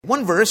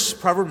one verse,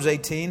 Proverbs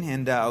 18,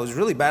 and I was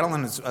really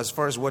battling as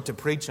far as what to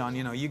preach on.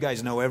 You know, you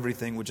guys know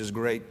everything, which is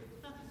great.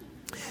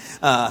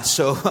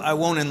 So I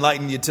won't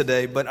enlighten you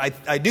today, but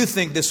I do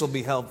think this will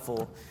be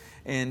helpful.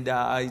 And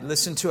I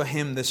listened to a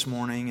hymn this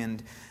morning,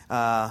 and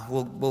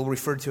we'll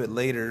refer to it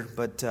later.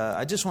 But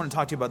I just want to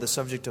talk to you about the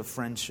subject of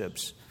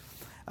friendships.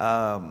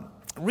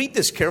 Read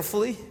this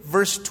carefully.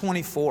 Verse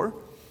 24,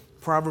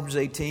 Proverbs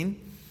 18.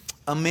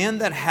 A man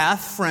that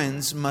hath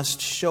friends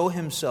must show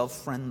himself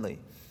friendly.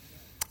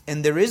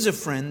 And there is a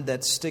friend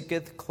that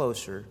sticketh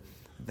closer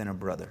than a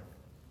brother.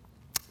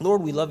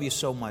 Lord, we love you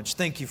so much.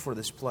 Thank you for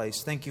this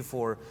place. Thank you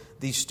for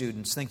these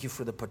students. Thank you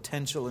for the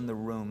potential in the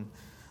room.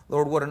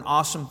 Lord, what an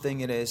awesome thing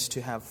it is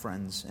to have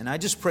friends. And I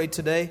just pray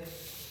today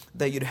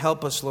that you'd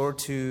help us, Lord,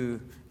 to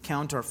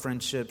count our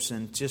friendships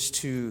and just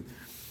to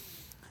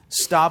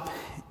stop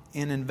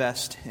and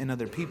invest in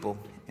other people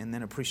and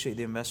then appreciate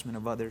the investment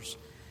of others.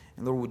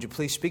 And Lord, would you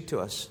please speak to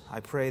us?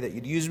 I pray that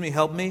you'd use me,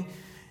 help me,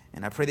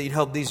 and I pray that you'd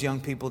help these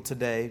young people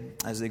today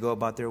as they go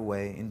about their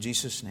way. In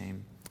Jesus'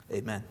 name,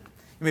 amen.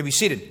 You may be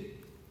seated.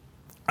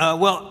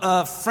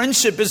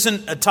 Friendship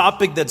isn't a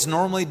topic that's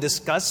normally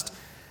discussed,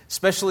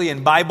 especially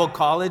in Bible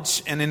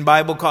college and in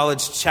Bible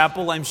college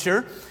chapel, I'm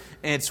sure.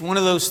 It's one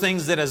of those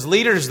things that as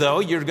leaders,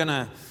 though, you're going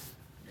to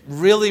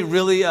really,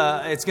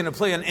 it's going to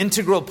play an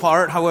integral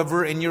part,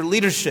 however, in your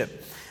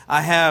leadership.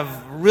 I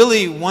have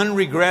really one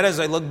regret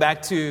as I look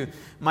back to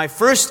my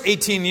first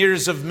 18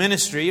 years of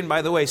ministry. And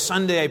by the way,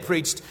 Sunday I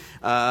preached,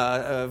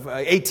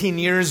 18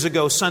 years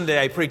ago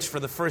Sunday, I preached for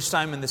the first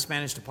time in the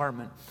Spanish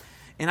department.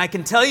 And I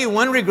can tell you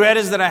one regret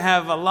is that I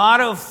have a lot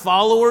of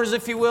followers,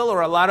 if you will,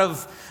 or a lot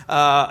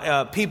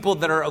of people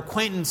that are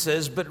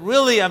acquaintances, but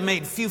really I've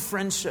made few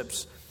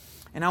friendships.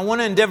 And I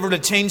want to endeavor to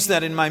change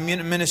that in my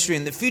ministry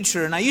in the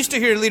future. And I used to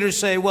hear leaders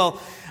say,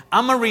 well,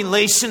 I'm a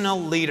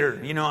relational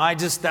leader. You know,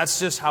 that's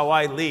just how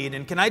I lead.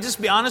 And can I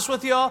just be honest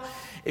with y'all?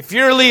 If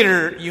you're a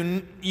leader,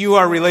 you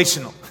are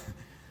relational.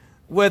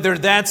 Whether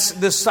that's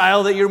the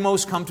style that you're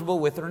most comfortable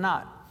with or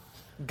not.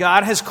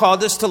 God has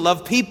called us to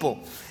love people.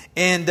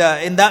 And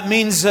that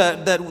means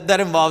that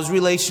involves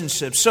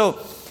relationships. So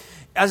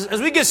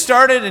as we get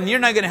started, and you're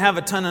not going to have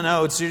a ton of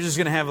notes, you're just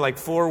going to have like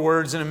 4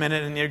 words in a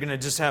minute, and you're going to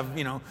just have,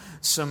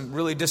 some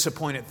really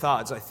disappointed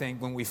thoughts, I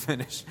think, when we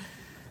finish.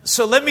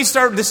 So let me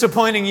start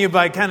disappointing you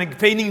by kind of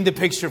painting the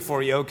picture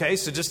for you, okay?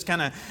 So just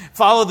kind of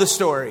follow the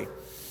story.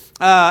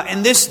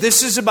 And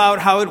this is about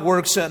how it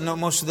works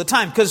most of the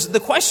time. Because the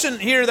question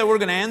here that we're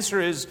going to answer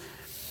is,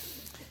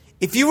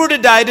 if you were to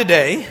die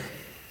today...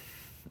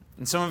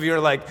 And some of you are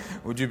like,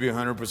 would you be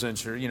 100%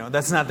 sure?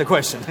 That's not the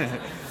question.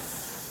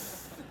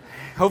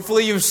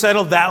 Hopefully you've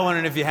settled that one,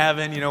 and if you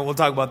haven't, we'll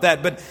talk about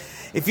that. But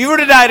if you were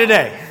to die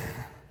today,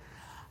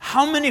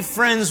 how many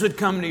friends would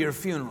come to your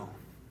funeral?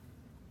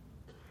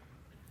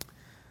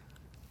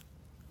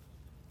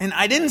 And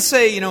I didn't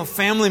say,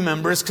 family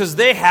members, because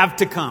they have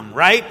to come,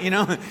 right?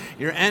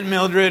 Your Aunt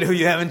Mildred, who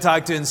you haven't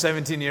talked to in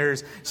 17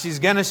 years, she's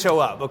going to show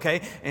up,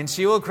 okay? And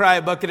she will cry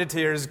a bucket of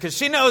tears, because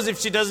she knows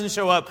if she doesn't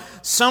show up,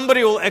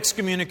 somebody will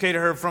excommunicate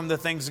her from the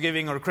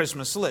Thanksgiving or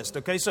Christmas list,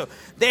 okay? So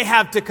they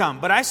have to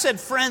come. But I said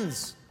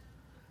friends.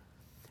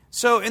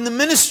 So in the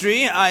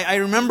ministry, I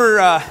remember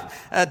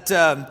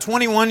at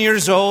 21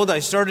 years old, I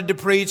started to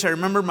preach. I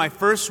remember my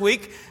first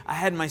week, I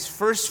had my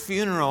first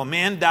funeral. A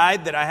man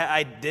died that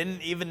I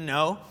didn't even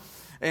know.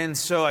 And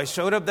so I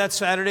showed up that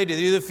Saturday to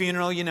do the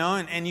funeral,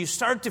 and you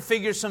start to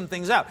figure some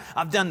things out.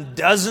 I've done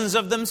dozens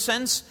of them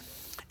since.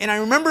 And I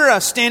remember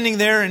standing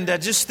there and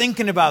just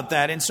thinking about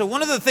that. And so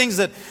one of the things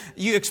that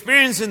you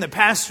experience in the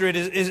pastorate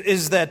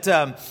is that...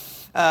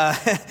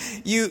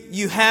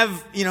 you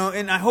have,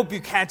 and I hope you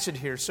catch it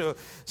here. So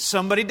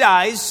somebody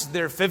dies,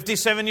 they're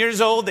 57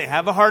 years old, they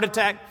have a heart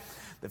attack.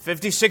 The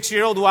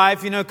 56-year-old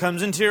wife,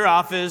 comes into your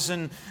office,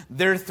 and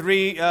they're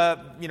 3,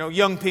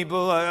 young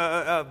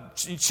people,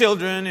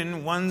 children,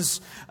 and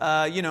one's,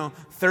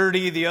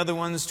 30, the other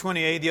one's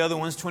 28, the other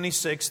one's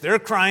 26. They're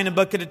crying a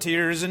bucket of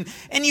tears, and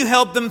you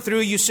help them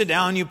through. You sit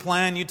down, you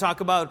plan, you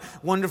talk about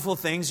wonderful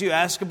things. You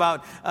ask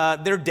about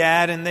their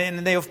dad, and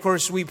they, of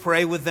course, we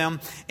pray with them.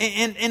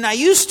 And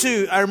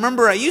I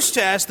remember I used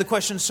to ask the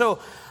question, so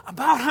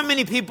about how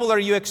many people are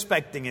you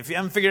expecting? If you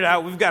haven't figured it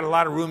out, we've got a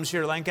lot of rooms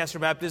here at Lancaster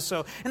Baptist.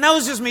 And that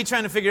was just me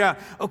trying to figure out,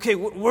 okay,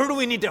 where do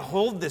we need to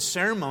hold this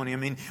ceremony? I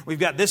mean, we've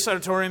got this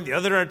auditorium, the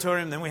other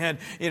auditorium, then we had,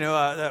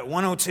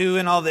 102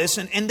 and all this.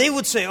 And they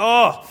would say,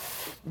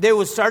 they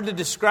would start to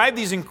describe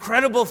these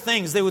incredible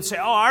things. They would say,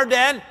 our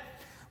dad...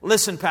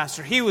 Listen,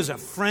 Pastor, he was a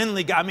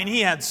friendly guy. I mean,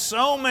 he had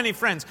so many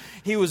friends.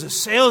 He was a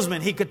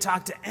salesman. He could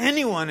talk to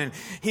anyone, and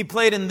he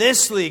played in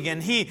this league,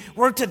 and he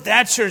worked at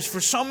that church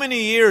for so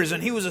many years,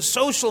 and he was a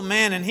social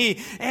man, and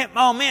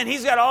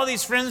he's got all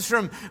these friends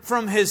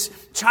from his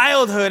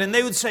childhood. And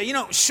they would say,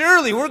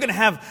 surely we're going to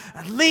have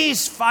at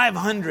least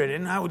 500.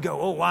 And I would go,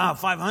 oh, wow,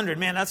 500.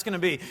 Man, that's going to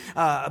be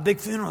a big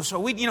funeral.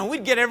 So we'd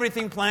get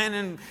everything planned,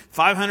 and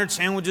 500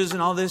 sandwiches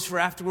and all this for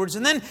afterwards.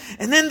 And then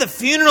the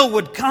funeral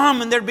would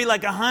come, and there'd be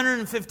like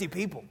 150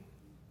 people.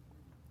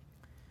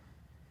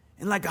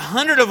 And like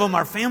 100 of them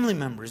are family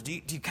members. Do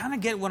you kind of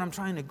get where I'm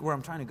trying to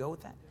go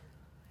with that?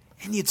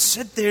 And you'd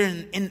sit there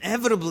and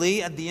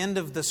inevitably at the end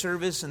of the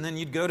service, and then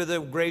you'd go to the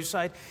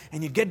graveside,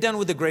 and you'd get done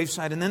with the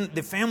graveside, and then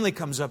the family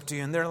comes up to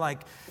you, and they're like,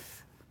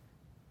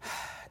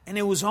 and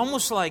it was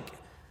almost like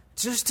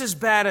just as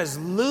bad as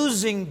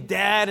losing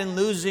dad and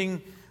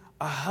losing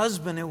a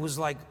husband. It was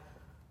like,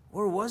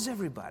 where was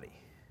everybody?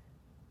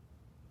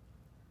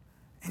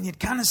 And you'd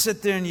kind of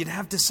sit there and you'd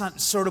have to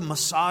sort of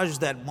massage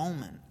that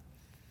moment.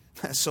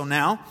 So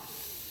now,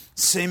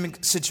 same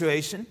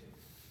situation.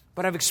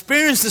 But I've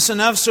experienced this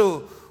enough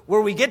so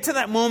where we get to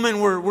that moment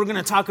where we're going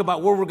to talk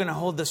about where we're going to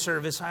hold the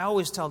service, I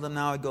always tell them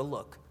now, I go,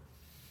 look,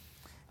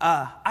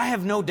 I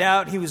have no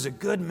doubt he was a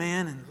good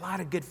man and a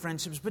lot of good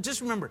friendships. But just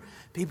remember,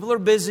 people are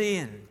busy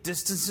and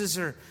distances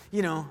are,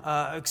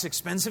 it's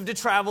expensive to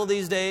travel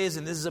these days.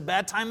 And this is a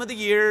bad time of the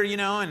year,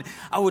 and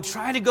I would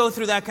try to go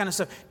through that kind of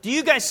stuff. Do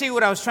you guys see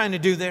what I was trying to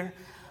do there?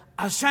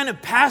 I was trying to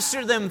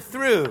pastor them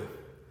through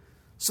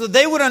so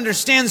they would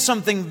understand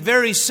something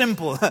very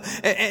simple.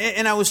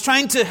 And I was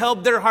trying to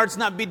help their hearts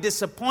not be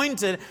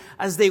disappointed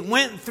as they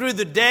went through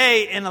the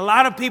day and a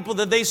lot of people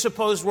that they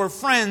supposed were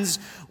friends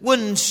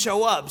wouldn't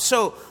show up.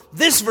 So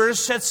this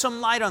verse sheds some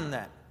light on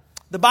that.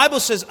 The Bible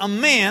says, a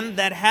man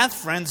that hath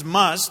friends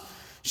must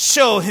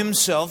show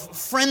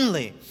himself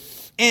friendly.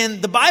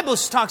 And the Bible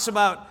talks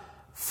about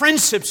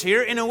friendships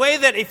here in a way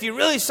that if you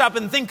really stop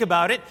and think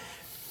about it,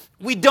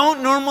 we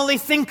don't normally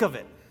think of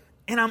it.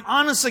 And I'm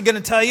honestly going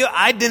to tell you,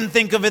 I didn't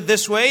think of it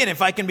this way. And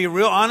if I can be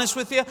real honest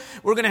with you,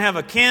 we're going to have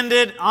a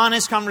candid,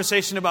 honest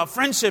conversation about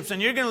friendships. And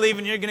you're going to leave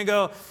and you're going to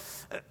go,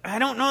 I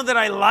don't know that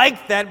I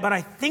like that, but I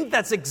think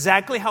that's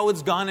exactly how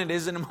it's gone and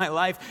is in my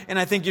life. And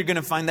I think you're going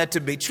to find that to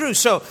be true.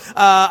 So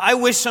I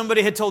wish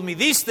somebody had told me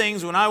these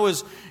things when I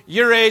was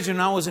your age and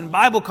I was in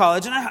Bible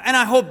college. And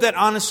I hope that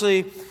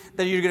honestly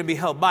that you're going to be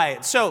helped by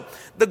it. So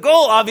the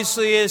goal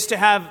obviously is to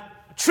have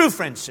true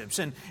friendships.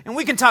 And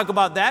we can talk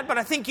about that, but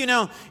I think,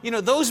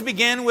 those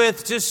begin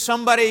with just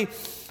somebody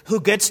who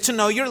gets to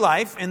know your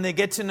life and they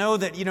get to know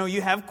that,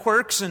 you have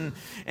quirks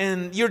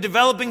and you're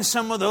developing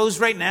some of those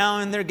right now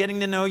and they're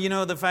getting to know,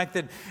 the fact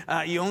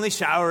that you only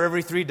shower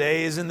every 3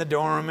 days in the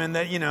dorm and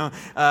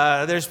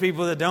that, there's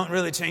people that don't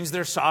really change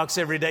their socks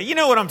every day. You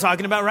know what I'm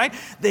talking about, right?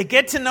 They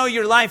get to know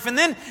your life. And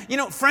then,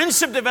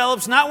 friendship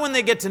develops not when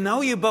they get to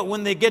know you, but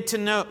when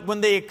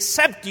they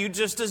accept you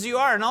just as you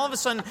are. And all of a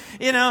sudden,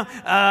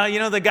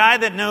 the guy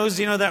that knows,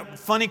 that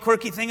funny,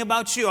 quirky thing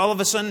about you, all of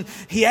a sudden,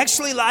 he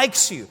actually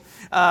likes you.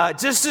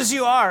 Just as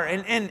you are,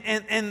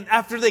 and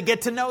after they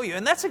get to know you.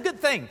 And that's a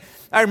good thing.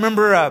 I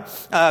remember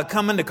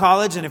coming to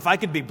college, and if I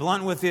could be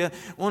blunt with you,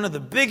 one of the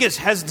biggest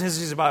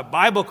hesitancies about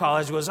Bible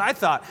college was I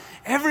thought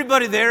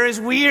everybody there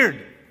is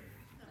weird.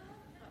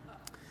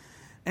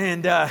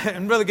 And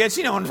Brother Getz,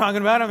 you know what I'm talking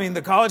about. I mean,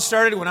 the college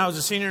started when I was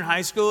a senior in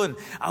high school, and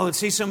I would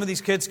see some of these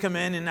kids come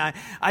in, and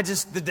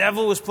the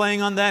devil was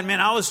playing on that.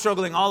 Man, I was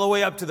struggling all the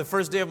way up to the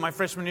first day of my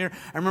freshman year.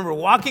 I remember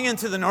walking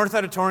into the North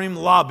Auditorium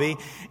lobby,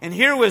 and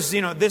here was,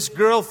 this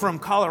girl from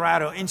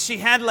Colorado, and she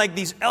had like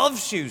these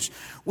elf shoes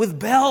with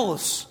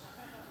bells.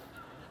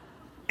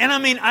 And I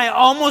mean, I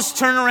almost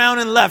turned around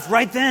and left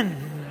right then.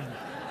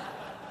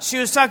 She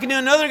was talking to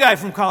another guy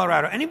from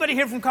Colorado. Anybody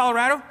here from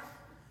Colorado?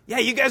 Yeah,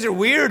 you guys are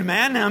weird,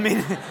 man. I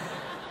mean,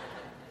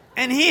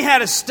 and he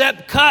had a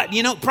step cut.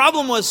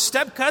 Problem was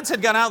step cuts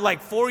had gone out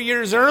like 4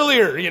 years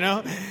earlier,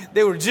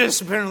 They were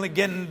just apparently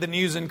getting the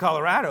news in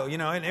Colorado,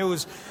 and it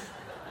was,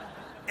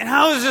 and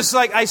I was just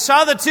like, I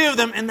saw the two of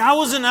them, and that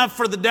was enough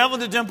for the devil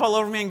to jump all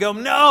over me and go,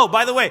 no,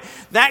 by the way,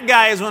 that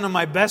guy is one of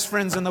my best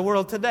friends in the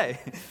world today.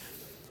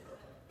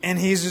 And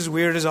he's as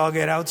weird as all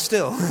get out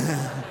still.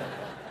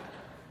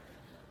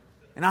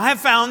 And I have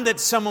found that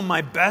some of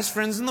my best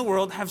friends in the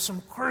world have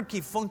some quirky,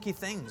 funky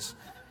things.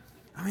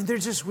 I mean, they're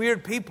just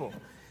weird people.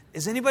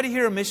 Is anybody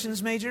here a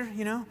missions major?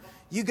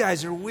 You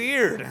guys are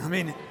weird. I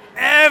mean,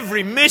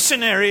 every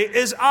missionary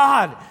is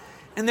odd.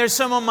 And they're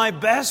some of my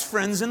best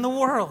friends in the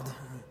world.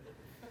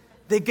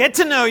 They get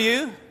to know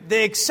you,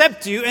 they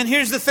accept you, and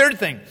here's the third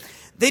thing.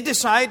 They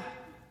decide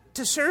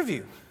to serve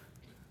you.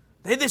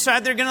 They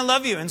decide they're going to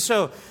love you. And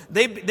so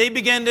they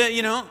began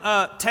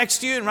to,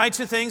 text you and write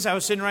you things. I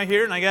was sitting right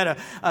here and I got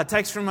a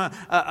text from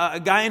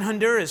a guy in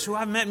Honduras who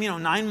I've met,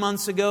 9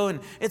 months ago. And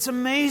it's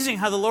amazing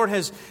how the Lord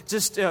has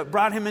just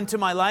brought him into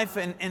my life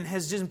and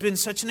has just been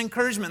such an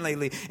encouragement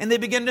lately. And they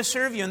begin to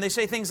serve you and they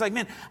say things like,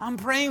 man, I'm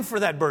praying for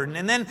that burden.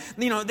 And then,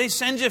 they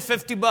send you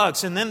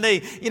 $50 and then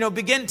they,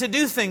 begin to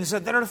do things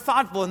that are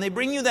thoughtful and they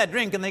bring you that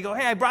drink and they go,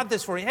 hey, I brought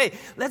this for you. Hey,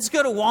 let's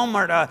go to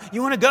Walmart.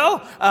 You want to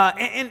go?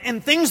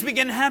 And things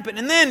begin to happen.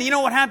 happen. And then, you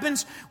know what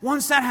happens?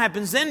 Once that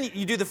happens, then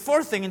you do the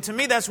fourth thing. And to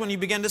me, that's when you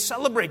begin to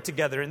celebrate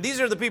together. And these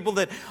are the people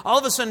that all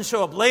of a sudden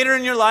show up later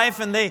in your life.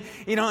 And they,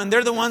 and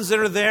they're the ones that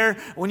are there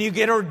when you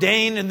get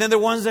ordained. And then they're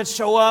the ones that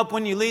show up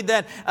when you lead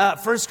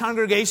that first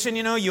congregation.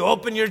 You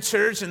open your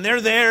church and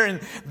they're there.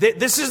 And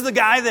this is the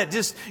guy that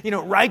just,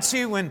 writes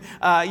you when,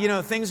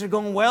 things are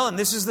going well. And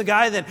this is the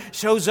guy that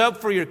shows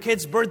up for your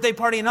kid's birthday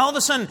party. And all of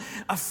a sudden,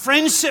 a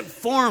friendship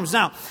forms.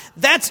 Now,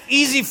 that's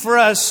easy for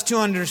us to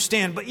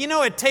understand. But,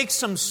 it takes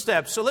some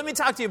steps. So let me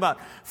talk to you about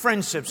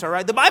friendships, all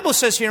right? The Bible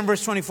says here in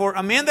verse 24,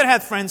 a man that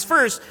hath friends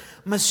first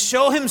must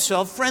show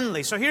himself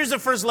friendly. So here's the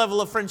first level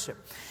of friendship.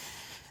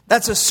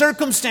 That's a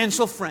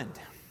circumstantial friend.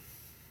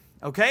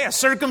 Okay? A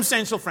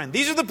circumstantial friend.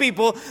 These are the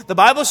people, the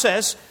Bible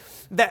says,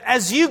 that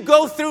as you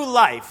go through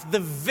life, the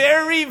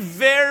very,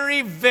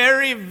 very,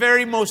 very,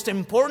 very most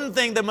important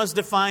thing that must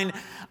define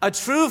a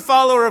true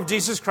follower of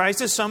Jesus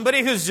Christ is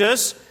somebody who's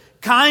just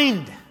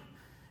kind.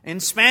 In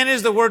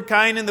Spanish, the word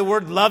kind and the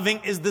word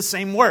loving is the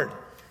same word.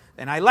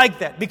 And I like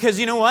that because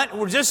you know what?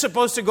 We're just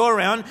supposed to go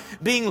around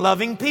being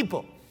loving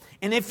people.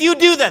 And if you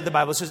do that, the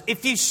Bible says,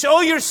 if you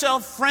show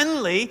yourself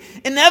friendly,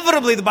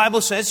 inevitably, the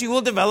Bible says, you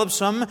will develop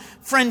some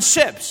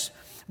friendships.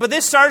 But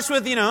this starts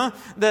with,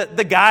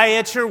 the guy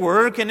at your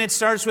work, and it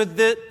starts with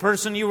the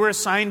person you were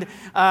assigned,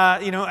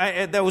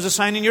 that was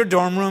assigned in your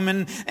dorm room,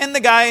 and the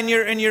guy in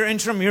your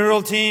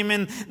intramural team,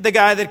 and the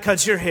guy that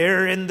cuts your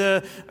hair, and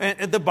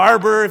the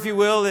barber, if you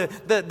will,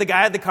 the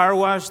guy at the car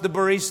wash, the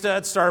barista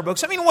at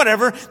Starbucks. I mean,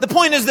 whatever. The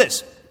point is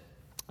this.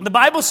 The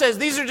Bible says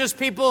these are just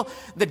people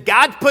that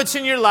God puts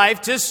in your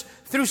life just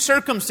through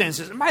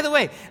circumstances. And by the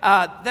way,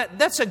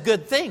 that's a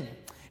good thing.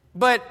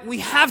 But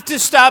we have to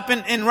stop,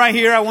 and right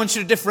here I want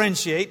you to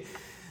differentiate.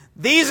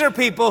 These are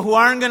people who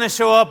aren't going to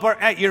show up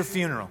at your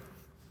funeral.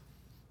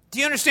 Do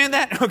you understand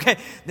that? Okay,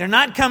 they're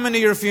not coming to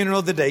your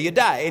funeral the day you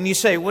die. And you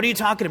say, what are you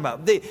talking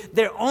about?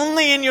 They're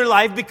only in your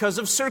life because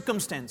of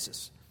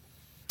circumstances.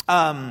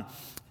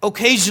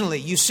 Occasionally,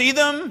 you see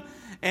them,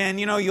 and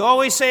you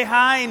always say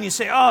hi, and you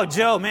say, oh,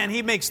 Joe, man,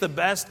 he makes the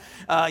best,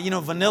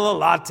 vanilla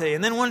latte.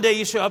 And then one day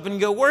you show up and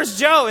you go, where's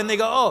Joe? And they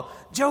go, oh,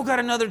 Joe got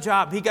another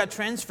job. He got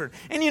transferred.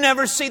 And you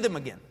never see them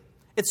again.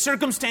 It's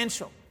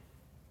circumstantial.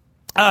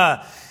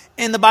 And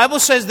the Bible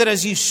says that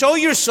as you show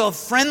yourself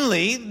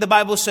friendly, the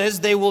Bible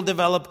says they will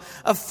develop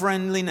a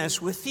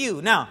friendliness with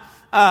you. Now,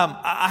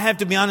 I have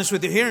to be honest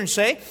with you here and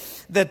say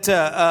that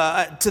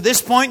to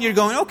this point you're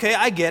going, okay,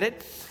 I get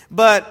it.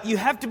 But you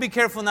have to be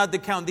careful not to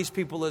count these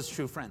people as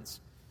true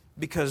friends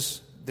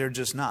because they're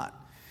just not.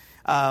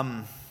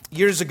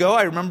 Years ago,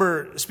 I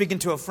remember speaking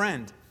to a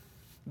friend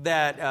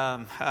that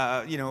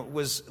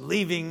was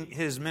leaving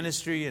his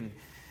ministry,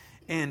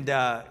 and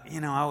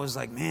I was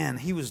like, man,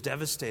 he was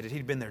devastated.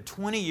 He'd been there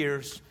 20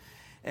 years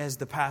as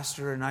the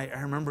pastor, and I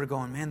remember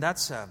going, man,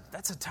 that's a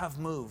tough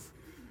move.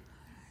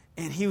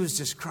 And he was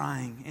just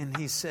crying, and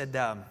he said,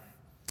 the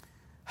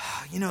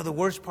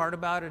worst part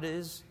about it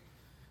is,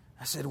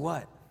 I said,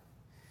 what?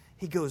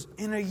 He goes,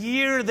 in a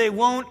year they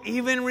won't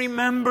even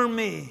remember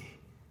me.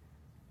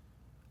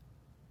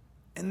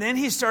 And then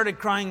he started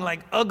crying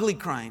like ugly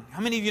crying.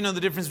 How many of you know the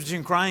difference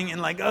between crying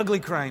and like ugly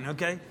crying,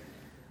 okay?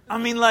 I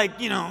mean,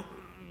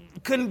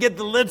 couldn't get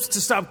the lips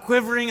to stop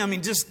quivering. I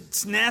mean,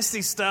 just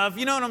nasty stuff.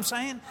 You know what I'm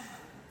saying?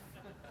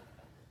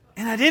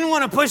 And I didn't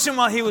want to push him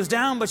while he was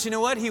down, but you know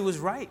what? He was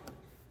right.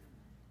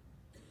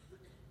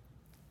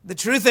 The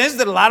truth is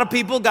that a lot of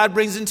people God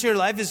brings into your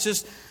life is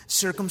just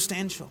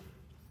circumstantial.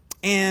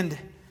 And,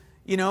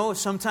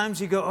 sometimes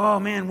you go, oh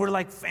man, we're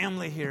like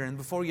family here. And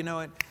before you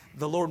know it,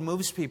 the Lord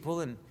moves people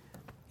and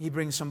He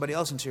brings somebody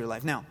else into your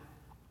life. Now,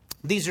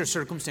 these are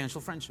circumstantial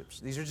friendships.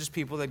 These are just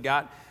people that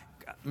God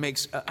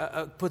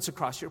puts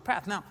across your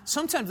path. Now,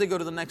 sometimes they go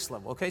to the next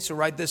level. Okay, so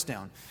write this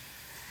down.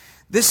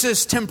 This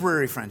is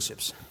temporary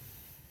friendships.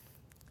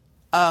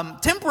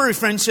 Temporary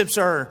friendships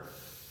are,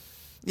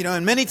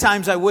 and many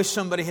times I wish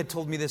somebody had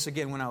told me this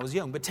again when I was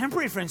young. But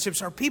temporary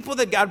friendships are people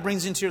that God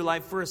brings into your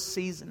life for a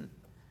season.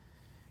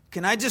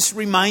 Can I just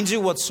remind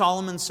you what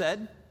Solomon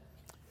said?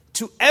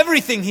 To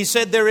everything he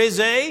said there is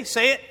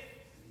say it,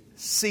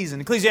 season.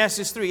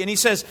 Ecclesiastes 3. And he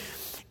says,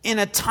 in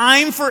a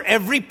time for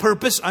every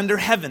purpose under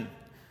heaven,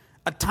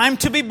 a time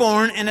to be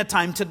born and a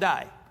time to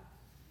die.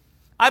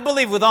 I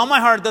believe with all my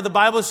heart that the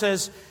Bible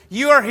says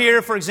you are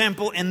here, for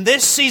example, in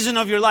this season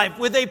of your life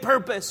with a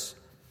purpose.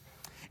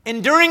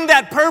 And during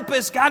that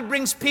purpose, God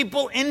brings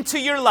people into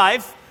your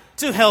life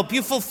to help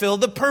you fulfill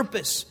the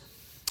purpose.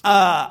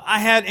 I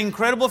had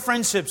incredible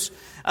friendships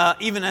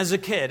even as a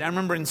kid. I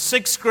remember in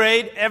 6th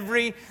grade,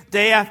 every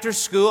day after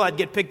school, I'd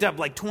get picked up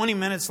like 20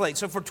 minutes late.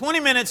 So for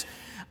 20 minutes,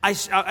 I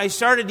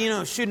started,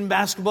 shooting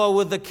basketball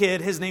with a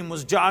kid. His name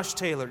was Josh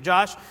Taylor.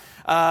 Josh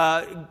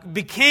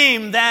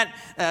became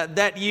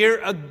that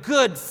year a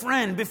good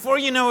friend. Before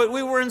you know it,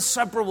 we were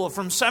inseparable.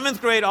 From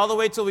 7th grade all the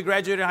way till we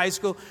graduated high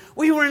school,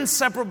 we were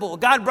inseparable.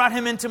 God brought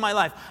him into my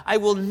life. I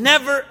will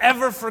never,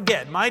 ever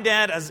forget. My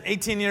dad, as an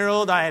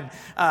 18-year-old, I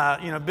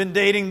had been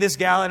dating this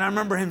gal, and I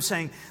remember him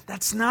saying,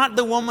 that's not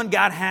the woman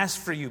God has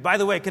for you. By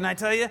the way, can I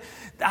tell you,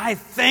 I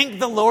thank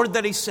the Lord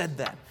that he said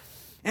that.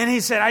 And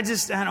he said, I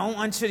don't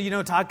want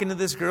you, talking to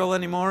this girl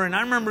anymore. And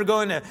I remember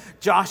going to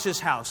Josh's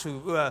house,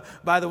 who,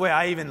 by the way,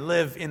 I even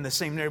live in the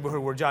same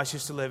neighborhood where Josh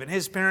used to live. And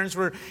his parents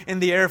were in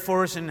the Air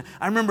Force. And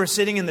I remember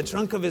sitting in the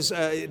trunk of his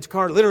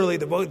car, literally,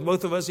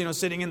 both of us,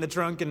 sitting in the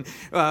trunk. And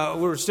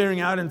we were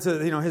staring out into,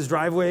 his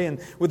driveway and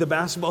with a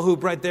basketball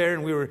hoop right there.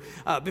 And we were,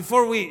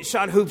 before we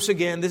shot hoops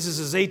again, this is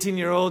his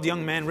 18-year-old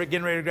young man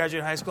getting ready to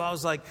graduate high school. I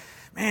was like,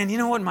 man, you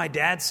know what my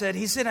dad said?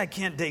 He said, I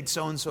can't date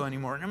so-and-so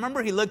anymore. And I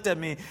remember he looked at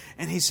me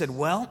and he said,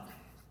 well,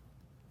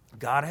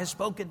 God has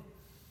spoken.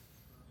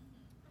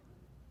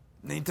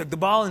 And then he took the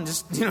ball and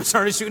just,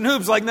 started shooting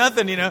hoops like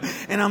nothing,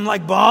 And I'm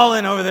like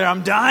bawling over there.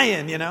 I'm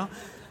dying,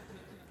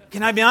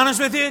 Can I be honest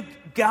with you?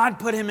 God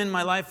put him in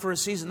my life for a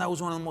season. That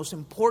was one of the most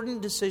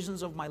important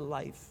decisions of my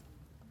life.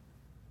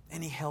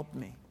 And he helped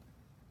me.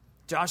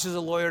 Josh is a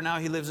lawyer now.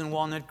 He lives in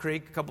Walnut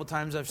Creek. A couple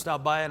times I've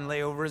stopped by on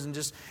layovers and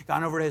just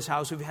gone over to his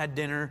house. We've had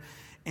dinner.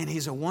 And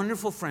he's a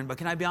wonderful friend. But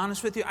can I be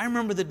honest with you? I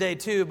remember the day,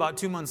 too, about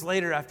 2 months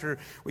later after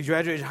we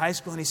graduated high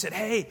school. And he said,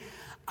 hey,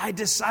 I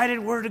decided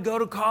where to go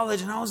to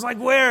college. And I was like,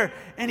 where?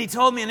 And he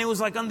told me. And it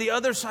was like on the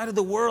other side of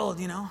the world,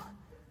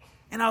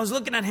 And I was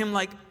looking at him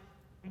like,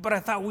 but I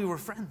thought we were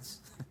friends.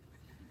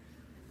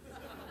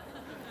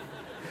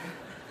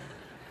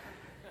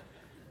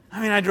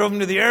 I drove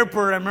him to the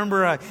airport. I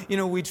remember,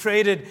 we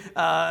traded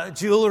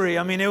jewelry.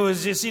 It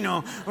was just,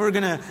 we're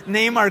going to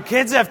name our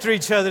kids after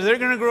each other. They're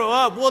going to grow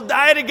up. We'll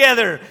die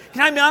together.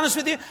 Can I be honest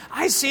with you?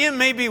 I see him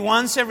maybe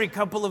once every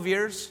couple of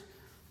years.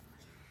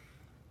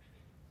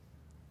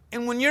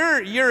 And when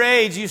you're your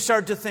age, you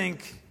start to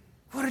think,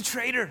 what a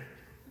traitor.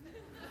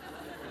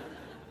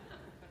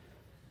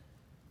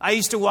 I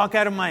used to walk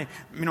out of my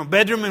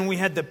bedroom and we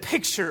had the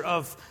picture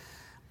of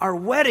our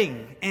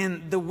wedding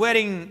and the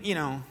wedding,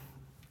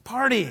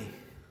 party.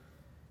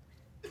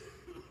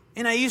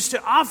 And I used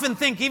to often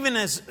think, even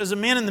as a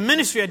man in the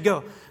ministry, I'd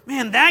go,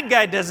 man, that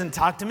guy doesn't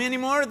talk to me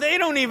anymore. They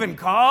don't even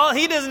call.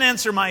 He doesn't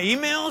answer my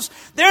emails.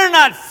 They're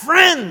not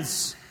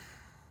friends.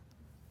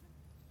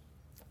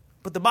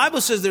 But the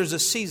Bible says there's a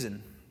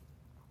season.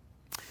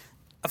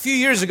 A few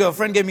years ago, a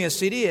friend gave me a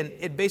CD, and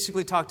it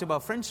basically talked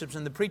about friendships.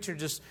 And the preacher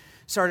just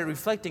started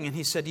reflecting, and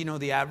he said,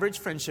 the average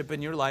friendship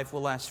in your life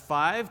will last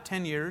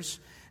 5-10 years.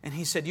 And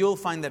he said, you'll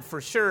find that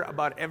for sure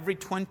about every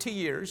 20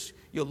 years,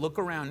 you'll look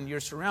around and you're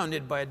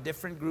surrounded by a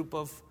different group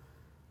of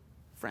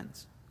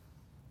friends.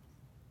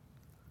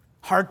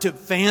 Hard to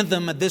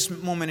fathom at this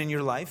moment in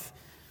your life.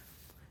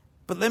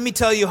 But let me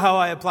tell you how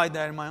I applied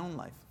that in my own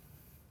life.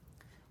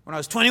 When I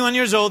was 21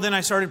 years old, then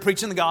I started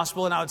preaching the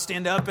gospel, and I would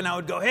stand up and I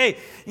would go, hey,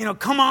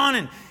 come on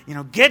and,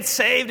 get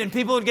saved. And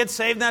people would get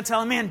saved, and I'd tell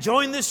them, man,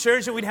 join this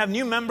church. And we'd have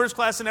new members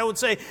class, and I would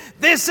say,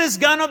 this is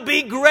going to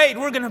be great.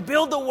 We're going to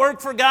build the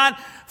work for God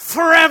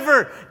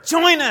forever.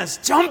 Join us.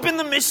 Jump in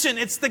the mission.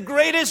 It's the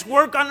greatest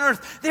work on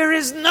earth. There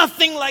is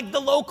nothing like the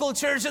local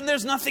church, and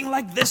there's nothing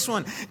like this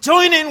one.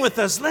 Join in with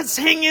us. Let's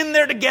hang in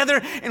there together.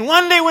 And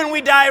one day when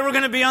we die, we're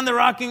going to be on the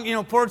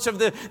rocking, porch of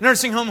the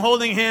nursing home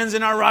holding hands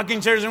in our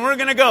rocking chairs, and we're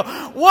going to go,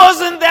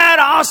 wasn't that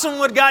awesome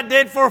what God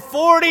did for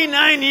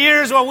 49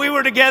 years while we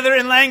were together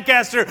in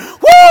Lancaster?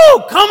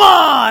 Woo! Come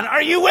on!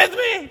 Are you with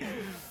me?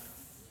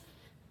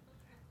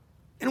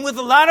 And with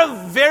a lot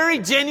of very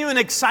genuine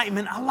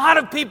excitement, a lot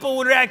of people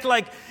would react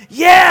like,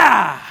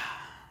 yeah!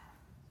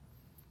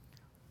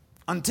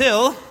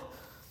 Until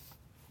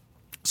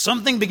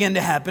something began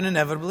to happen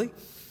inevitably.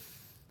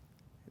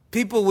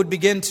 People would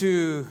begin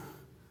to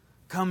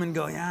come and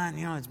go,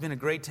 yeah, it's been a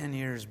great 10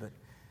 years, but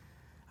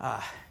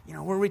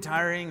we're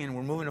retiring and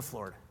we're moving to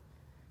Florida.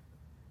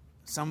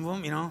 Some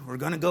of them, we're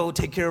going to go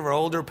take care of our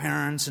older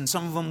parents, and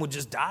some of them would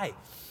just die.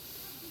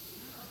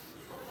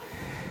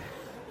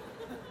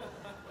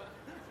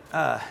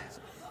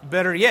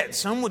 Better yet,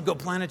 some would go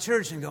plant a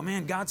church and go,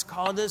 man, God's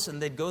called us,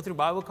 and they'd go through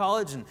Bible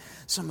college, and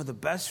some of the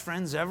best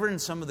friends ever, and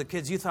some of the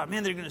kids you thought,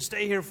 man, they're going to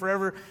stay here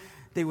forever,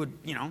 they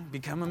would,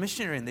 become a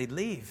missionary, and they'd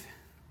leave.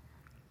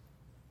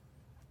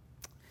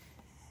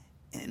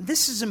 And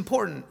this is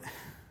important,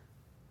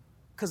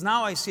 because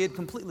now I see it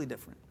completely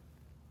different.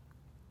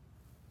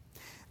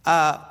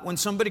 When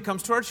somebody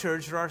comes to our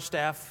church or our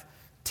staff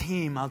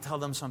team, I'll tell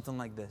them something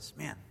like this.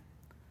 Man,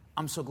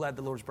 I'm so glad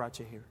the Lord's brought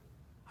you here.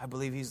 I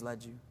believe He's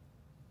led you.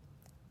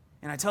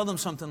 And I tell them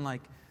something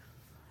like,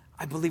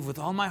 I believe with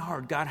all my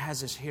heart God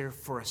has us here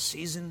for a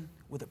season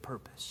with a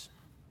purpose.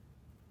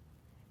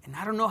 And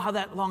I don't know how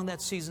long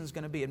that season's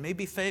going to be. It may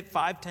be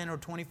 5, 10, or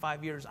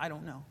 25 years. I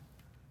don't know.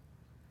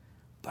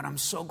 But I'm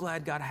so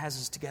glad God has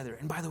us together.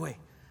 And by the way,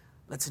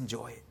 let's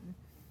enjoy it.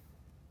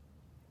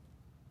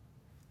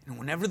 And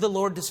whenever the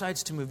Lord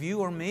decides to move you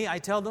or me, I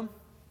tell them,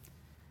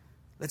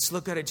 let's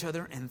look at each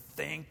other and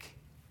thank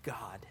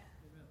God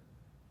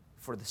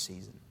for the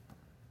season.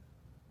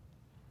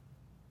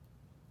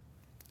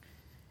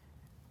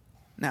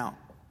 Now,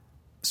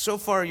 so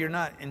far you're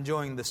not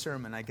enjoying the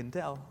sermon, I can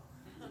tell.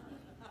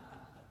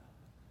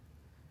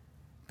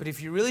 But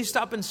if you really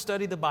stop and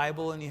study the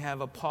Bible, and you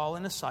have a Paul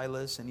and a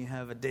Silas, and you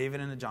have a David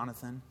and a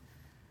Jonathan,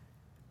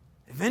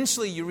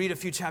 Eventually, you read a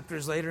few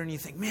chapters later and you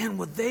think, man,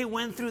 what they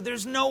went through,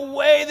 there's no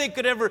way they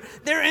could ever,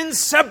 they're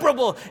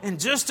inseparable. And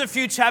just a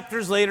few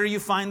chapters later, you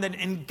find that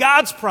in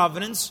God's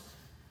providence,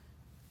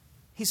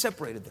 He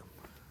separated them.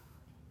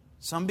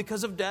 Some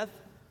because of death,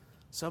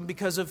 some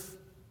because of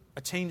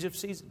a change of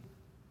season.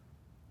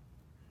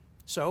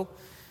 So,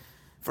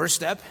 first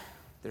step,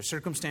 they're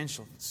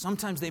circumstantial.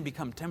 Sometimes they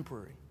become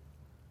temporary.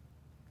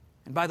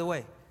 And by the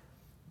way,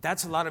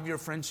 that's a lot of your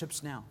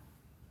friendships now.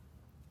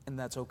 And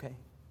that's okay.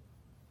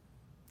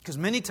 Because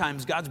many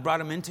times God's brought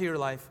them into your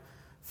life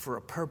for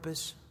a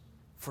purpose,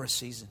 for a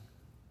season.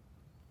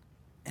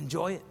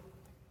 Enjoy it.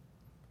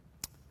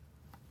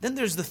 Then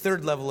there's the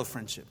third level of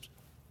friendships.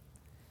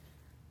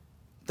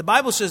 The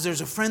Bible says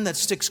there's a friend that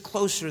sticks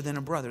closer than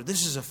a brother.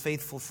 This is a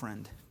faithful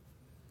friend.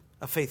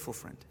 A faithful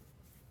friend.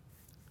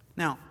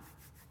 Now,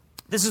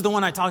 this is the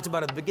one I talked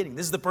about at the beginning.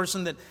 This is the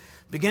person that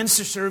begins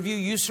to serve you,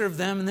 you serve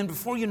them, and then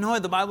before you know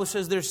it, the Bible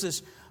says there's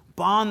this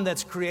bond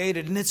that's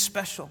created, and it's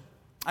special.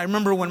 I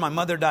remember when my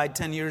mother died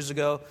 10 years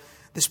ago,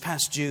 this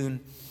past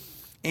June,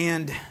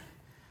 and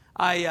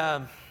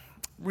I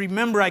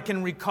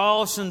can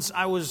recall since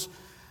I was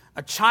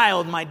a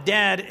child, my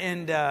dad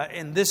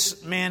and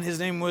this man, his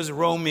name was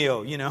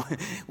Romeo. You know,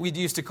 we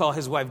used to call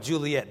his wife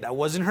Juliet. That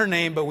wasn't her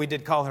name, but we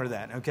did call her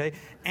that, okay?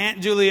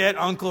 Aunt Juliet,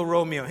 Uncle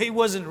Romeo. He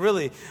wasn't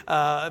really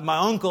my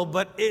uncle,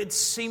 but it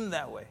seemed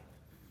that way.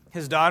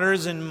 His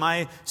daughters and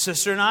my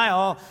sister and I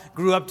all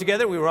grew up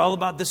together. We were all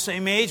about the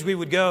same age. We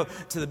would go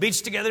to the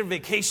beach together,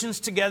 vacations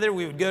together.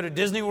 We would go to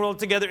Disney World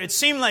together. It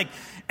seemed like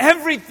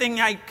everything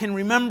I can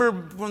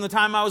remember from the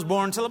time I was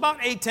born until about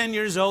 8, 10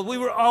 years old, we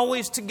were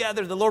always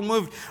together. The Lord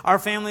moved our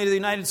family to the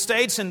United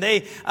States, and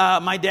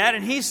my dad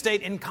and he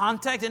stayed in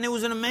contact, and it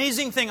was an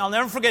amazing thing. I'll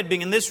never forget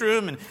being in this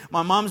room, and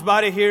my mom's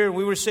body here, and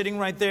we were sitting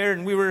right there,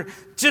 and we were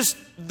just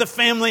the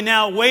family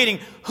now waiting.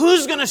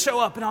 Who's going to show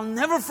up? And I'll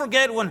never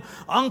forget when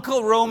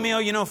Uncle Romeo,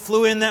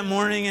 flew in that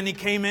morning, and he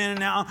came in, and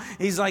now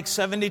he's like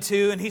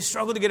 72, and he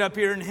struggled to get up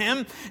here, and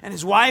him and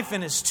his wife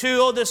and his 2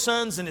 oldest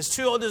sons and his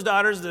 2 oldest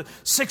daughters, the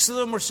 6 of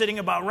them were sitting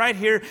about right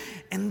here,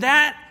 and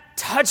that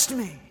touched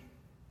me.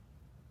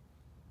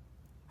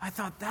 I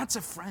thought, that's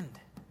a friend.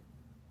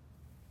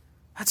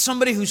 That's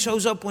somebody who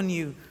shows up when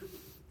you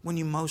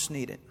most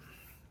need it.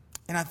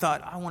 And I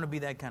thought, I want to be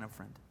that kind of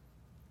friend.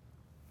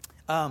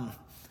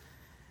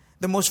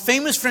 The most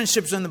famous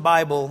friendships in the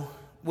Bible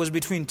was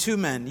between 2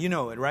 men. You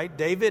know it, right?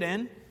 David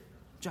and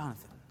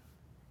Jonathan.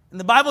 And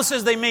the Bible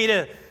says they made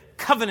a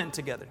covenant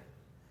together.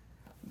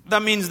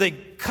 That means they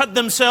cut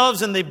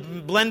themselves and they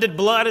blended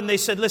blood and they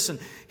said, listen,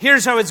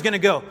 here's how it's going to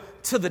go,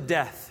 to the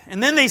death.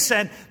 And then they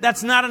said,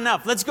 that's not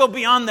enough. Let's go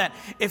beyond that.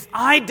 If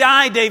I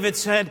die, David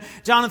said,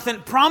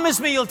 Jonathan, promise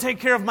me you'll take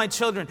care of my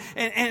children.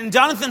 And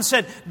Jonathan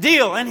said,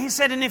 deal. And he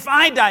said, and if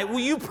I die, will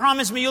you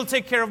promise me you'll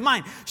take care of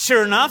mine?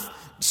 Sure enough,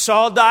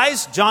 Saul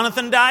dies,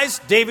 Jonathan dies,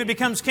 David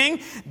becomes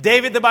king.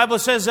 David, the Bible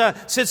says,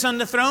 sits on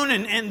the throne,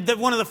 and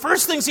one of the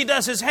first things he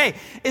does is, hey,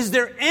 is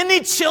there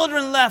any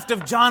children left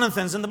of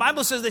Jonathan's? And the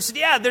Bible says, they said,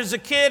 yeah, there's a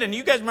kid, and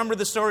you guys remember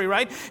the story,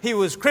 right? He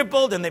was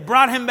crippled, and they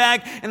brought him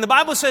back, and the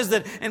Bible says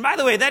that, and by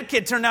the way, that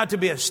kid turned out to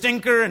be a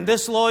stinker and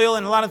disloyal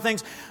and a lot of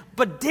things,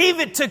 but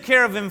David took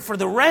care of him for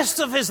the rest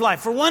of his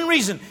life. For one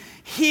reason,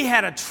 he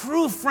had a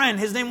true friend,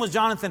 his name was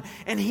Jonathan,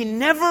 and he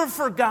never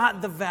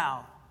forgot the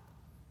vow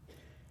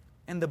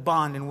and the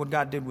bond and what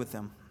God did with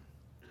them.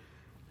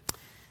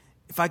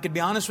 If I could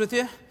be honest with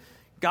you,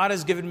 God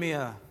has given me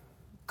a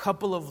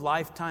couple of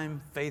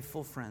lifetime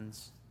faithful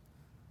friends.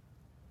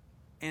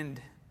 And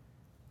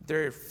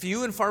they're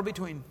few and far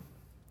between.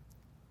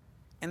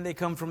 And they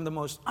come from the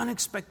most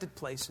unexpected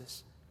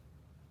places.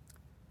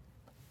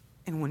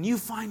 And when you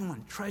find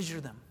one,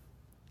 treasure them.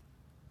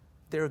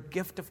 They're a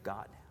gift of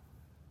God.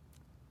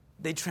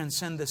 They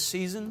transcend the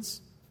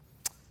seasons.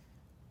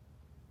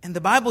 And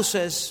the Bible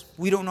says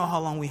we don't know how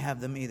long we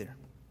have them either.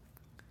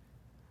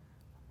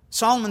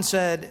 Solomon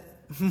said,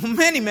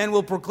 many men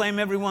will proclaim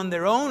everyone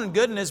their own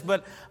goodness,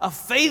 but a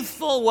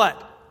faithful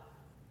what?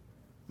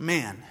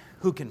 Man,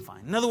 who can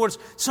find? In other words,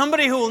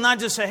 somebody who will not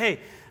just say,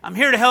 hey, I'm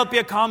here to help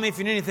you, call me if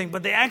you need anything,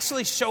 but they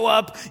actually show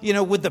up,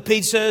 with the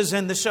pizzas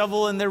and the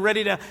shovel, and they're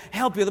ready to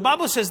help you. The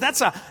Bible says that's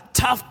a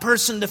tough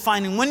person to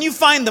find. And when you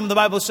find them, the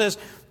Bible says,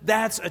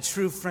 that's a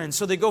true friend.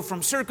 So they go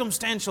from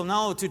circumstantial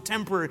now to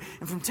temporary.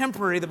 And from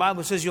temporary, the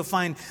Bible says you'll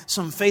find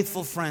some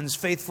faithful friends,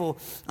 faithful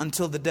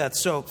until the death.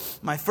 So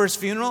my first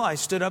funeral, I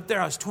stood up there.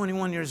 I was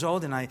 21 years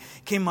old, and I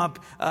came up,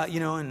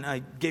 and I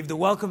gave the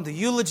welcome, the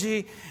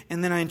eulogy,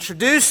 and then I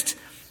introduced,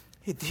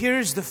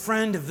 here's the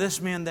friend of this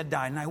man that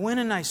died. And I went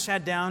and I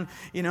sat down,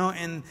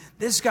 and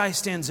this guy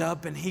stands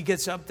up, and he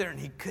gets up there, and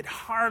he could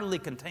hardly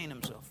contain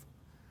himself.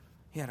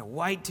 He had a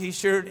white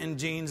T-shirt and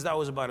jeans. That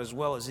was about as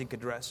well as he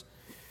could dress.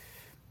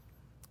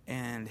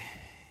 And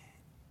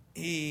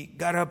he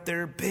got up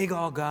there, big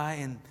old guy,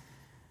 and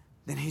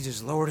then he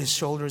just lowered his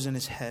shoulders and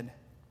his head.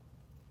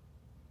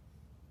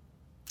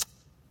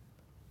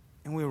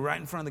 And we were right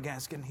in front of the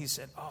casket, and he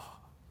said,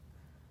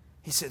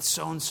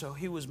 so-and-so,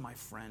 he was my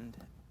friend.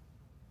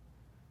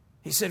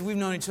 He said, we've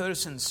known each other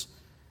since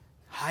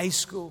high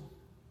school.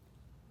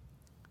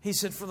 He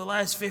said, for the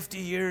last 50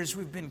 years,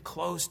 we've been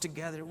close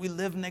together. We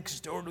live next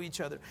door to each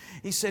other.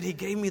 He said, he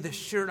gave me the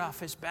shirt off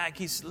his back.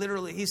 He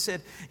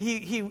said,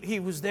 he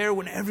was there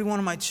when every one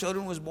of my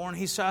children was born.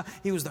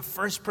 He was the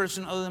first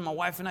person other than my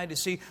wife and I to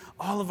see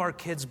all of our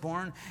kids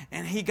born.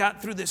 And he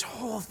got through this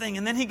whole thing.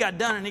 And then he got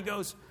done and he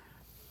goes,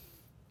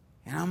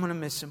 and I'm going to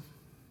miss him.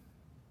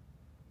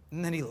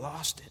 And then he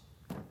lost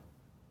it.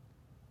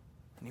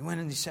 And he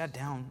went and he sat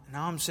down. And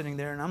now I'm sitting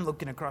there and I'm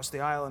looking across the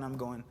aisle and I'm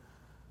going,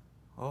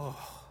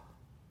 oh,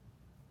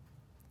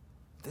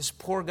 this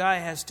poor guy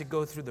has to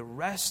go through the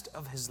rest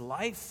of his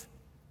life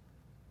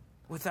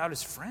without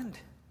his friend.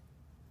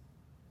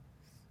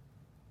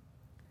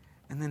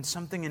 And then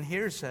something in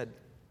here said,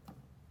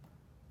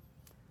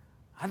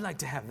 I'd like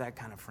to have that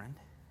kind of friend.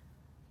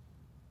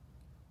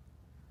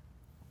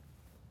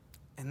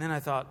 And then I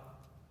thought,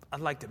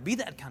 I'd like to be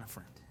that kind of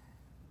friend.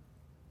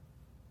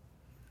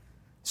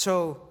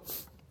 So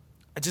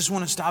I just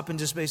want to stop and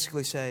just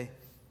basically say,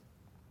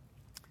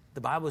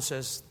 the Bible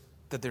says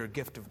that they're a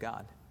gift of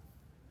God.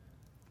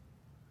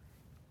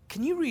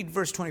 Can you read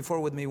verse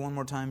 24 with me one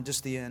more time,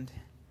 just the end?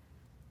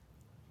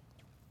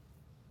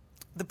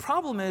 The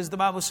problem is, the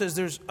Bible says,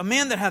 there's a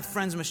man that hath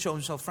friends must show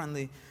himself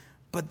friendly,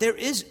 but there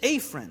is a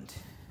friend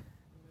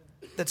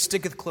that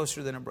sticketh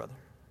closer than a brother.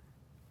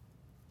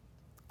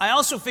 I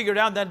also figured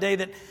out that day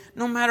that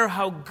no matter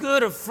how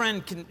good a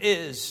friend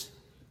is,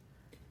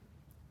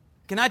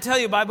 can I tell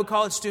you, Bible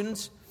college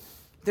students,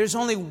 there's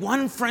only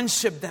one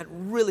friendship that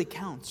really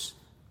counts.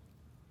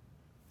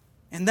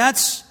 And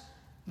that's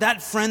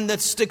that friend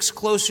that sticks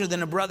closer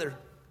than a brother.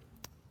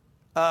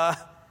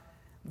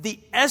 The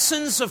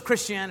essence of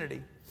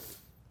Christianity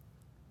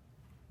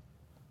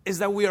is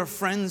that we are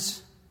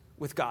friends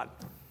with God.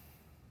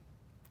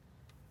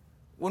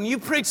 When you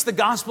preach the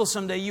gospel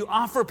someday, you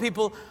offer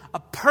people a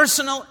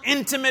personal,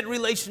 intimate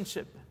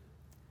relationship.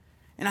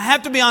 And I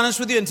have to be honest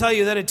with you and tell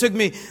you that it took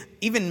me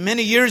even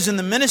many years in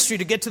the ministry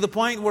to get to the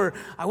point where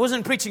I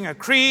wasn't preaching a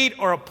creed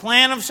or a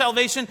plan of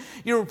salvation.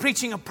 You were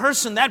preaching a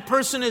person. That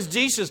person is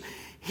Jesus.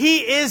 He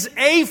is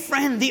a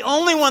friend, the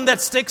only one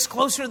that sticks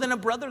closer than a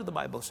brother, the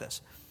Bible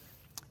says.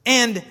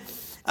 And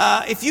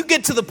if you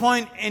get to the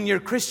point in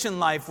your Christian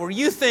life where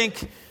you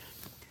think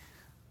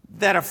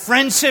that a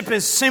friendship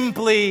is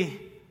simply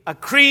a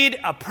creed,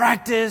 a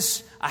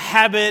practice, a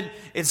habit,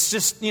 it's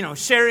just,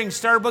 sharing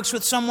Starbucks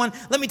with someone,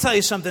 let me tell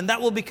you something, that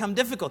will become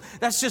difficult.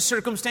 That's just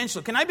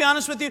circumstantial. Can I be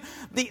honest with you?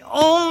 The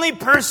only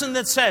person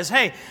that says,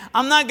 hey,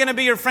 I'm not going to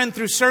be your friend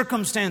through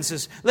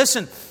circumstances.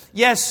 Listen,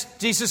 yes,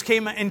 Jesus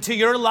came into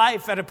your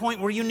life at a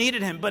point where you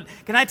needed him. But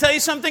can I tell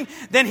you something?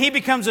 Then he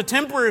becomes a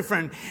temporary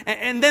friend.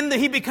 And then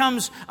he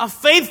becomes a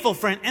faithful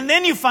friend. And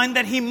then you find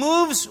that he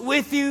moves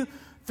with you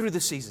through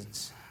the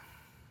seasons.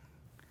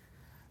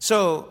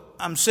 So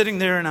I'm sitting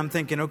there and I'm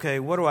thinking, okay,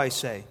 what do I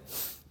say?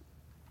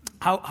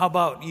 How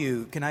about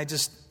you? Can I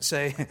just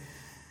say,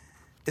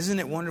 isn't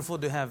it wonderful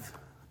to have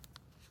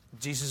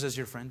Jesus as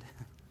your friend?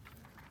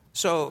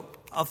 So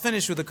I'll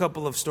finish with a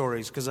couple of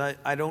stories because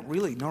I don't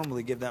really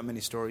normally give that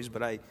many stories,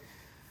 but I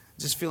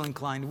just feel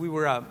inclined.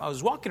 I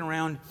was walking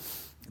around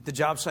at the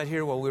job site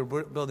here while we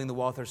were building the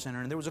Walther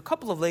Center, and there was a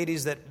couple of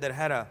ladies that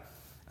had a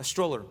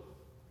stroller,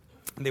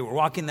 and they were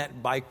walking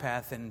that bike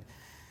path, and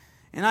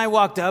I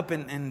walked up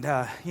and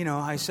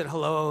I said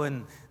hello,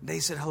 and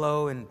they said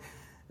hello, and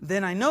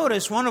then I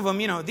noticed one of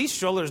them, these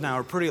strollers now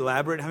are pretty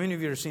elaborate. How many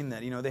of you have seen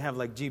that? They have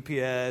like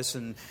GPS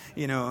and,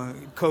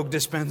 Coke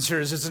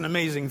dispensers. It's an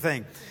amazing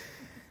thing.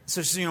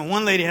 So,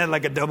 one lady had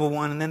like a double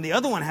one, and then the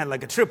other one had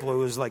like a triple. It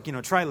was like,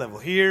 tri-level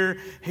here,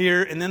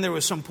 and then there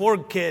was some poor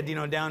kid,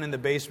 down in the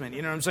basement.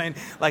 You know what I'm saying?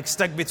 Like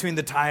stuck between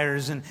the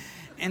tires.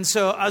 And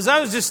so as I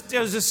was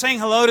just saying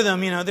hello to them,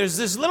 there's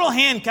this little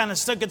hand kind of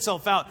stuck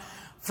itself out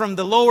from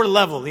the lower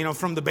level,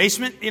 from the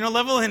basement,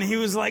 level. And he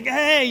was like,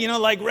 hey,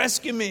 like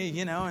rescue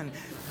me, and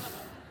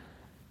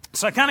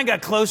so I kind of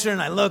got closer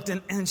and I looked,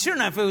 and sure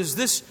enough, it was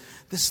this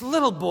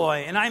little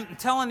boy. And I'm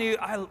telling you,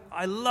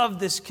 I love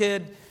this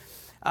kid.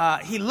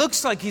 He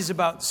looks like he's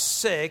about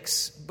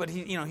 6, but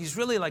he's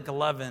really like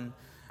 11.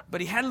 But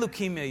he had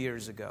leukemia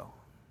years ago.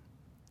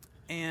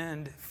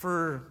 And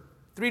for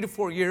 3 to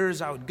 4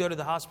 years, I would go to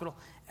the hospital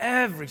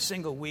every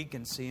single week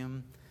and see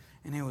him.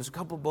 And it was a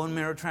couple bone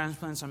marrow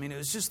transplants. It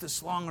was just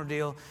this long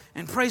ordeal.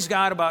 And praise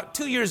God, about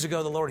 2 years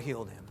ago, the Lord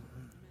healed him.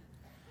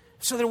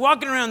 So they're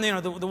walking around,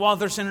 the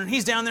Walther Center, and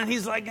he's down there, and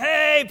he's like,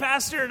 hey,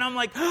 pastor. And I'm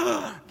like,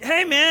 oh,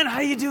 hey, man,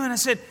 how you doing? I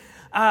said,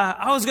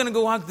 I was going to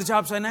go walk to the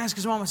job site and ask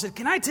his mom. I said,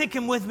 can I take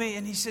him with me?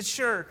 And he said,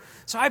 sure.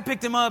 So I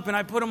picked him up, and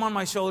I put him on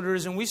my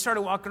shoulders, and we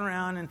started walking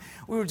around, and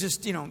we were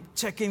just,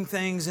 checking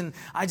things. And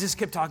I just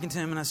kept talking to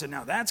him, and I said,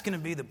 now, that's going to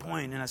be the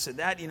point. And I said,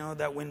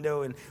 that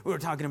window, and we were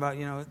talking about,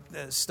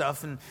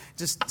 stuff and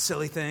just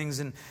silly things.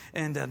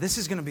 And this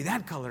is going to be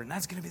that color, and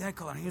that's going to be that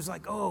color. And he was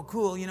like, oh,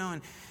 cool,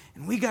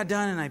 And we got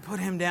done, and I put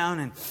him down,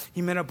 and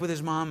he met up with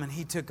his mom, and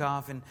he took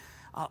off. And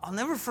I'll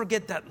never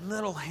forget that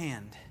little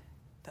hand.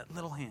 That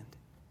little hand.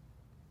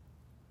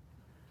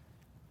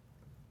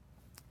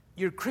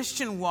 Your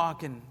Christian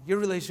walk and your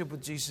relationship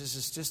with Jesus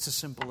is just as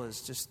simple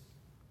as just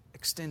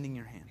extending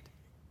your hand.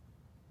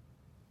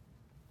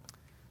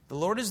 The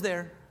Lord is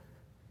there,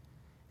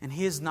 and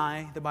He is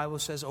nigh, the Bible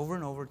says over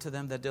and over, to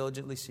them that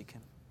diligently seek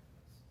Him.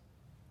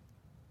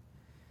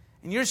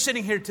 And you're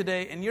sitting here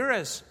today, and you're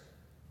as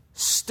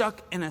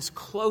stuck and as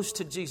close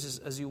to Jesus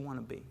as you want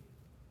to be.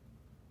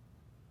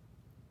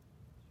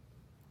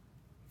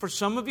 For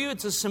some of you,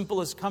 it's as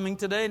simple as coming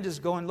today and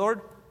just going,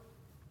 Lord,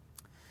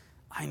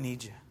 I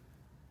need you.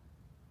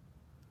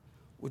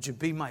 Would you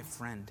be my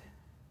friend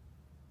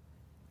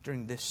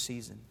during this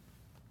season?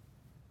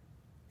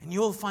 And you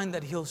will find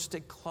that He'll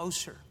stick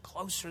closer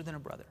than a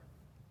brother.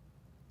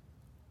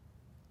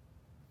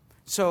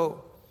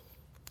 So,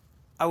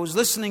 I was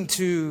listening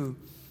to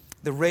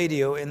the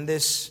radio and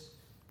this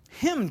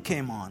hymn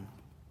came on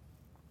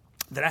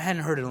that I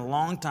hadn't heard in a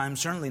long time,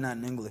 certainly not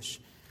in English.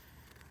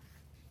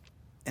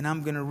 And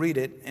I'm going to read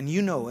it, and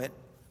you know it.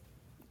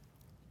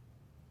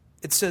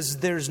 It says,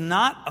 there's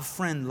not a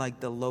friend like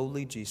the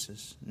lowly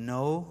Jesus.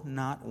 No,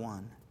 not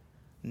one.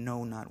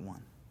 No, not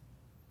one.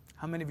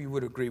 How many of you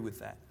would agree with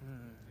that?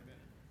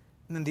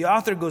 And then the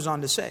author goes on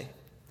to say,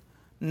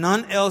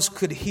 none else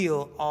could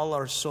heal all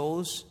our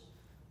souls'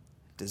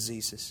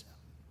 diseases.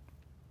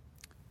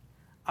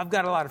 I've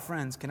got a lot of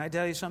friends. Can I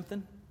tell you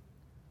something?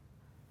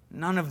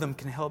 None of them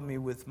can help me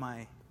with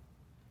my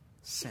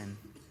sin,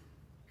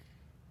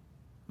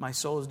 my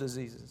soul's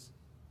diseases.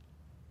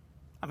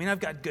 I mean, I've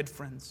got good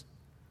friends.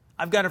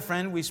 I've got a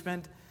friend, we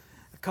spent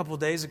a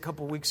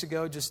couple weeks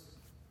ago, just,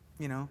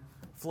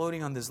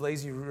 floating on this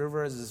lazy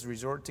river as this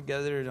resort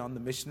together on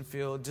the mission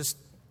field, just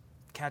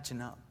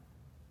catching up.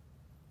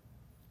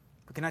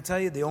 But can I tell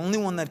you, the only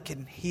one that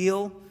can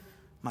heal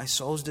my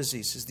soul's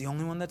diseases, the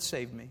only one that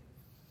saved me,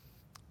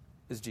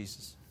 is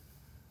Jesus.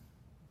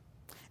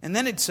 And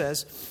then it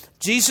says,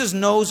 Jesus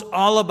knows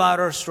all about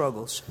our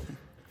struggles.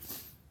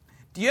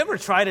 Do you ever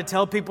try to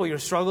tell people your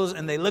struggles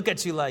and they look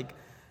at you like,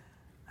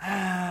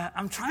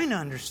 I'm trying to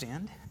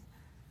understand.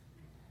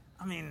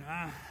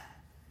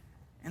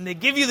 And they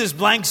give you this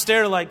blank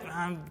stare like,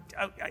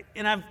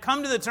 and I've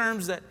come to the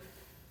terms that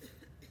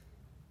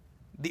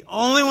the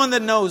only one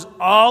that knows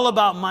all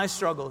about my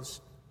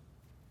struggles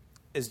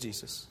is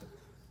Jesus.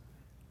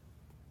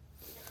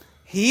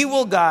 He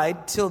will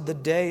guide till the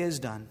day is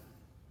done.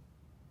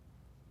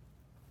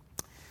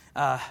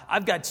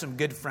 I've got some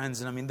good friends,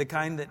 and the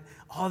kind that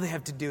all they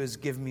have to do is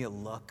give me a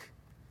look,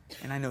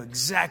 and I know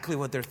exactly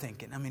what they're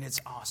thinking. It's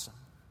awesome.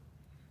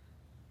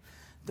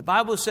 The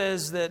Bible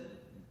says that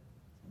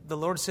the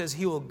Lord says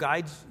He will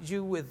guide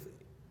you with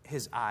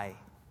His eye.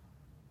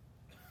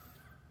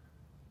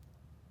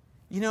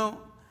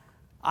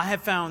 I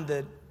have found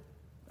that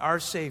our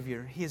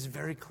Savior, He is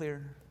very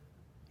clear.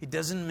 He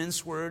doesn't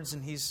mince words,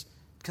 and He's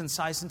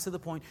concise and to the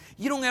point.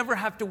 You don't ever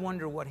have to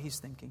wonder what He's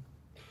thinking.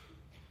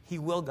 He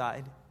will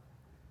guide.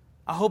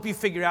 I hope you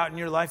figure out in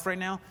your life right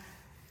now,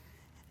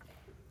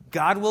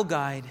 God will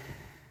guide,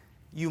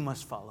 you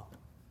must follow.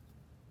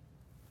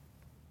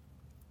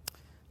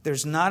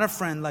 There's not a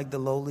friend like the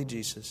lowly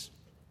Jesus.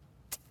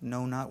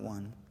 No, not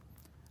one.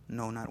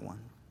 No, not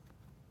one.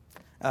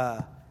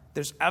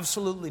 There's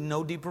absolutely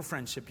no deeper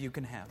friendship you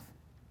can have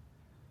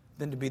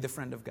than to be the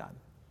friend of God.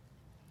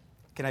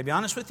 Can I be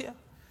honest with you?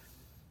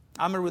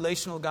 I'm a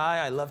relational guy.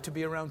 I love to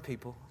be around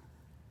people.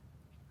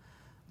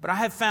 But I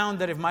have found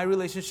that if my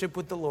relationship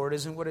with the Lord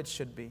isn't what it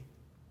should be,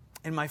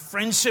 and my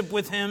friendship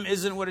with Him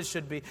isn't what it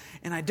should be,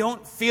 and I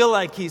don't feel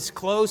like He's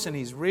close and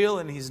He's real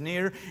and He's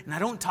near, and I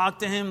don't talk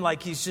to Him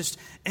like He's just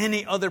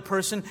any other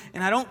person,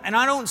 and I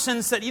don't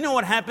sense that, you know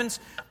what happens?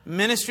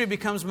 Ministry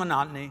becomes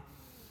monotony.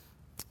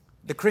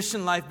 The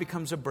Christian life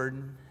becomes a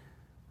burden.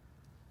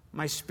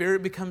 My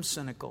spirit becomes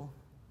cynical.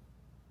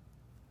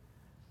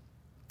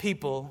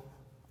 People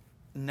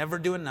never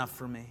do enough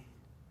for me.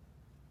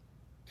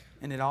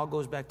 And it all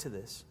goes back to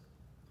this.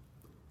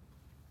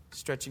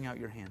 Stretching out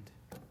your hand.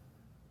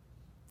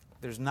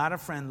 There's not a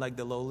friend like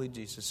the lowly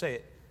Jesus. Say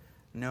it.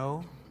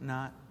 No,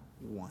 not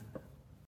one.